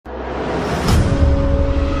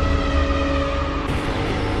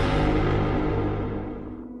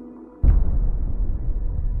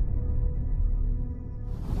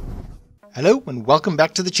Hello and welcome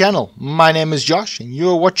back to the channel. My name is Josh and you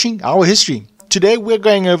are watching Our History. Today we're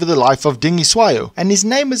going over the life of Dingiswayo, and his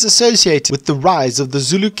name is associated with the rise of the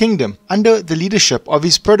Zulu Kingdom under the leadership of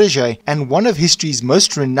his protege and one of history's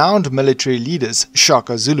most renowned military leaders,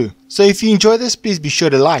 Shaka Zulu. So if you enjoy this, please be sure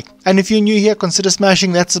to like, and if you're new here, consider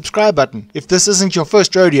smashing that subscribe button. If this isn't your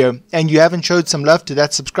first rodeo and you haven't showed some love to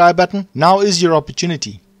that subscribe button, now is your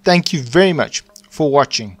opportunity. Thank you very much for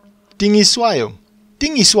watching. Dingiswayo,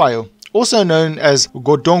 also known as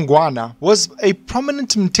Godongwana, was a prominent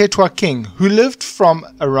Mthethwa king who lived from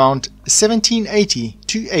around 1780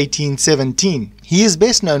 to 1817. He is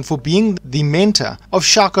best known for being the mentor of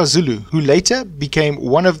Shaka Zulu, who later became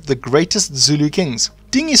one of the greatest Zulu kings.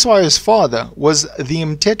 Dingiswayo's father was the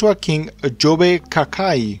Mthethwa king Jobe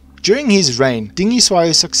kaKayi. During his reign,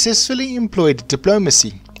 Dingiswayo successfully employed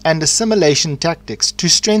diplomacy and assimilation tactics to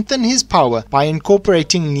strengthen his power by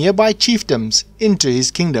incorporating nearby chiefdoms into his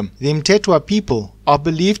kingdom. The Mthethwa people are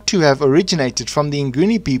believed to have originated from the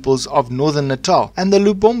Nguni peoples of northern Natal and the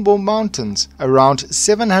Lubombo Mountains around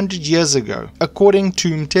 700 years ago, according to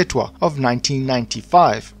Mthethwa of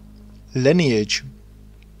 1995. Lineage.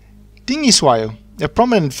 Dingiswayo, a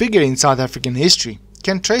prominent figure in South African history,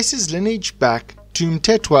 can trace his lineage back to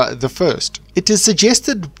Mthethwa I. It is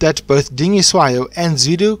suggested that both Dingiswayo and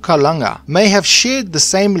Zwide Kalanga may have shared the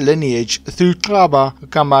same lineage through Xaba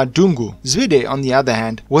Kamadungu. Zwide, on the other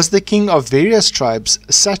hand, was the king of various tribes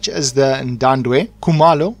such as the Ndandwe,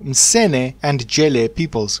 Kumalo, Msene and Jele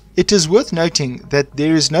peoples. It is worth noting that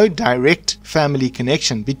there is no direct family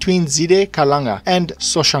connection between Zwide Kalanga and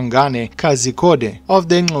Soshangane Kazikode of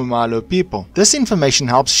the Ngumalo people. This information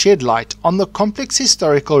helps shed light on the complex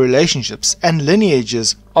historical relationships and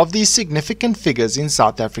lineages of these significant figures in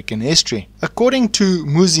South African history. According to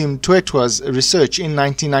Musi Mthethwa's research in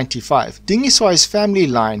 1995, Dingiswayo's family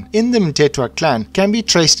line in the Mthethwa clan can be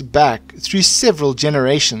traced back through several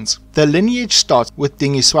generations. The lineage starts with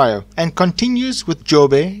Dingiswayo and continues with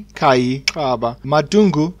Jobe, Kayi, Xaba,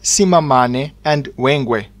 Madungu, Simamane and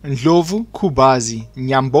Wengwe, Ndlovu, Kubazi,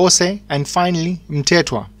 Nyambose and finally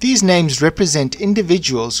Mthethwa. These names represent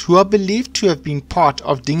individuals who are believed to have been part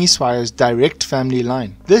of Dingiswayo's direct family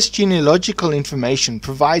line. This genealogical information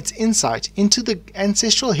provides insight into the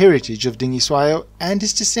ancestral heritage of Dingiswayo and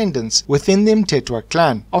his descendants within the Mthethwa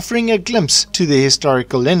clan, offering a glimpse to their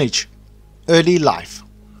historical lineage. Early life.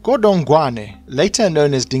 Godongwana, later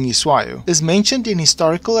known as Dingiswayo, is mentioned in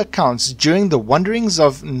historical accounts during the wanderings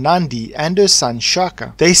of Nandi and her son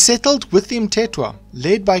Shaka. They settled with the Mthethwa,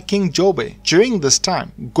 led by King Jobe. During this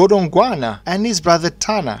time, Godongwana and his brother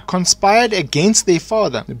Tana conspired against their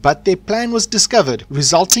father, but their plan was discovered,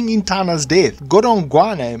 resulting in Tana's death.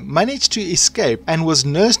 Godongwana managed to escape and was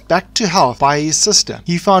nursed back to health by his sister.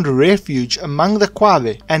 He found refuge among the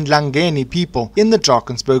Kwabe and Langeni people in the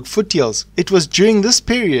Drakensberg foothills. It was during this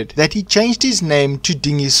period that he changed his name to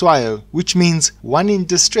Dingiswayo, which means one in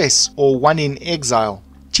distress or one in exile,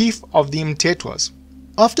 chief of the Mthethwas.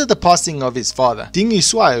 After the passing of his father,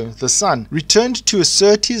 Dingiswayo, the son, returned to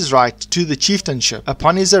assert his right to the chieftainship.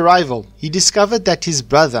 Upon his arrival, he discovered that his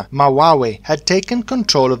brother, Mawawe, had taken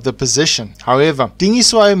control of the position. However,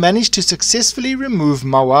 Dingiswayo managed to successfully remove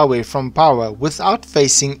Mawawe from power without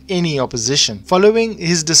facing any opposition. Following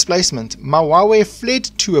his displacement, Mawawe fled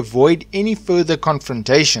to avoid any further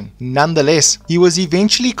confrontation. Nonetheless, he was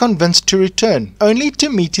eventually convinced to return, only to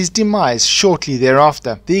meet his demise shortly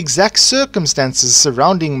thereafter. The exact circumstances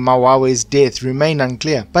surrounding Mawawe's death remain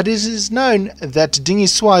unclear, but it is known that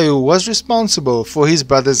Dingiswayo was responsible for his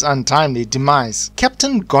brother's untimely demise.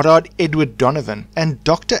 Captain Goddard Edward Donovan and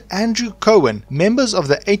Dr. Andrew Cohen, members of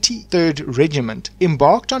the 83rd Regiment,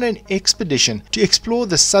 embarked on an expedition to explore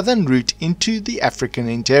the southern route into the African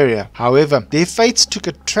interior. However, their fates took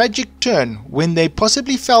a tragic turn when they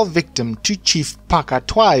possibly fell victim to Chief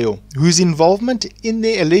Pakatwayo, whose involvement in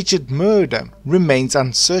their alleged murder remains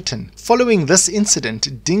uncertain. Following this incident,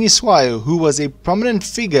 Dingiswayo, who was a prominent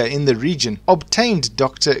figure in the region, obtained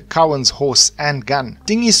Dr. Cohen's horse and gun.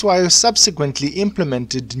 Dingiswayo subsequently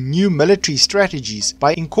implemented new military strategies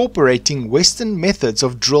by incorporating Western methods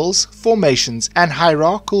of drills, formations, and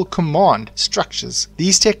hierarchical command structures.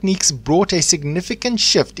 These techniques brought a significant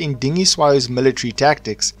shift in Dingiswayo's military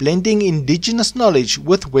tactics, blending indigenous knowledge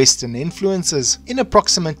with Western influences. In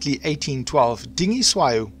approximately 1812,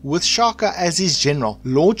 Dingiswayo, with Shaka as his general,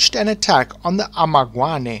 launched an attack on the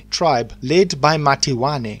Amangwane tribe led by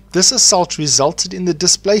Matiwane. This assault resulted in the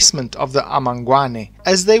displacement of the Amangwane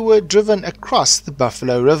as they were driven across the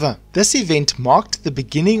Buffalo River. This event marked the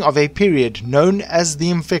beginning of a period known as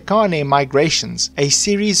the Mfecane migrations, a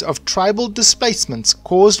series of tribal displacements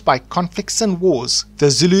caused by conflicts and wars. The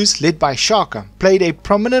Zulus, led by Shaka, played a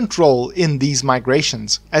prominent role in these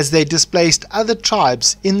migrations, as they displaced other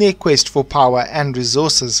tribes in their quest for power and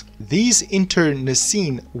resources. These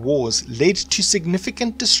internecine wars led to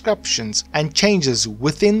significant disruptions and changes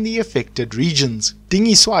within the affected regions.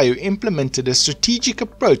 Dingiswayo implemented a strategic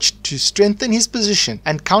approach to strengthen his position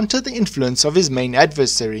and counter the influence of his main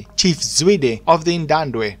adversary, Chief Zwide of the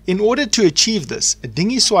Ndandwe. In order to achieve this,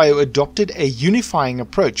 Dingiswayo adopted a unifying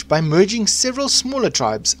approach by merging several smaller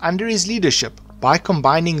tribes under his leadership. By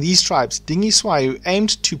combining these tribes, Dingiswayo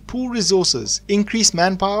aimed to pool resources, increase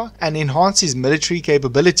manpower, and enhance his military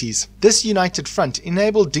capabilities. This united front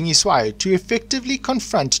enabled Dingiswayo to effectively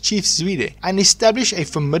confront Chief Zwide and establish a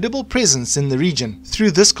formidable presence in the region.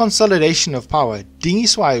 Through this consolidation of power,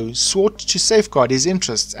 Dingiswayo sought to safeguard his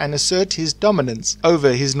interests and assert his dominance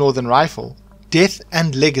over his northern rival. Death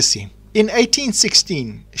and legacy. In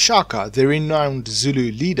 1816, Shaka, the renowned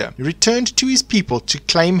Zulu leader, returned to his people to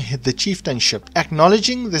claim the chieftainship,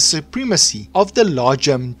 acknowledging the supremacy of the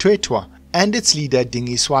larger Mthethwa and its leader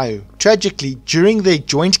Dingiswayo. Tragically, during their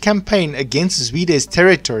joint campaign against Zwide's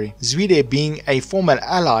territory, Zwide being a former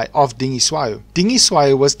ally of Dingiswayo,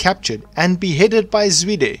 Dingiswayo was captured and beheaded by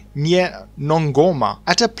Zwide near Nongoma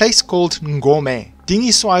at a place called Ngome.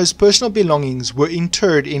 Dingiswayo's personal belongings were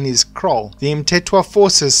interred in his kraal. The Mthethwa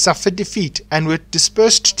forces suffered defeat and were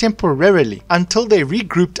dispersed temporarily until they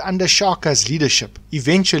regrouped under Shaka's leadership.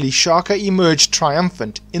 Eventually, Shaka emerged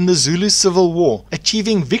triumphant in the Zulu Civil War,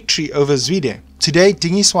 achieving victory over Zwide. Today,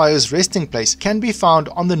 Dingiswayo's resting place can be found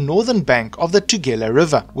on the northern bank of the Tugela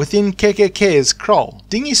River, within kaKayi's kraal.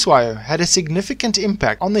 Dingiswayo had a significant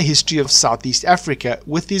impact on the history of Southeast Africa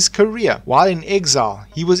with his career. While in exile,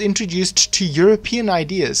 he was introduced to European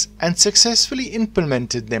ideas and successfully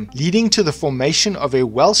implemented them, leading to the formation of a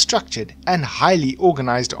well-structured and highly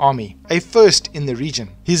organized army, a first in the region.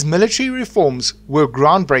 His military reforms were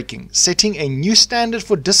groundbreaking, setting a new standard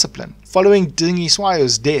for discipline. Following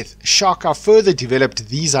Dingiswayo's death, Shaka further developed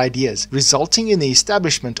these ideas, resulting in the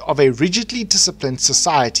establishment of a rigidly disciplined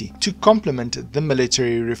society to complement the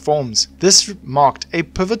military reforms. This marked a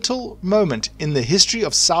pivotal moment in the history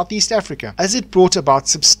of Southeast Africa, as it brought about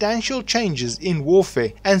substantial changes in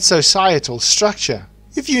warfare and societal structure.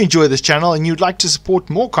 If you enjoy this channel and you'd like to support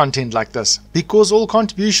more content like this, because all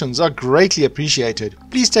contributions are greatly appreciated,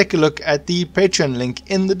 please take a look at the Patreon link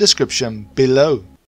in the description below.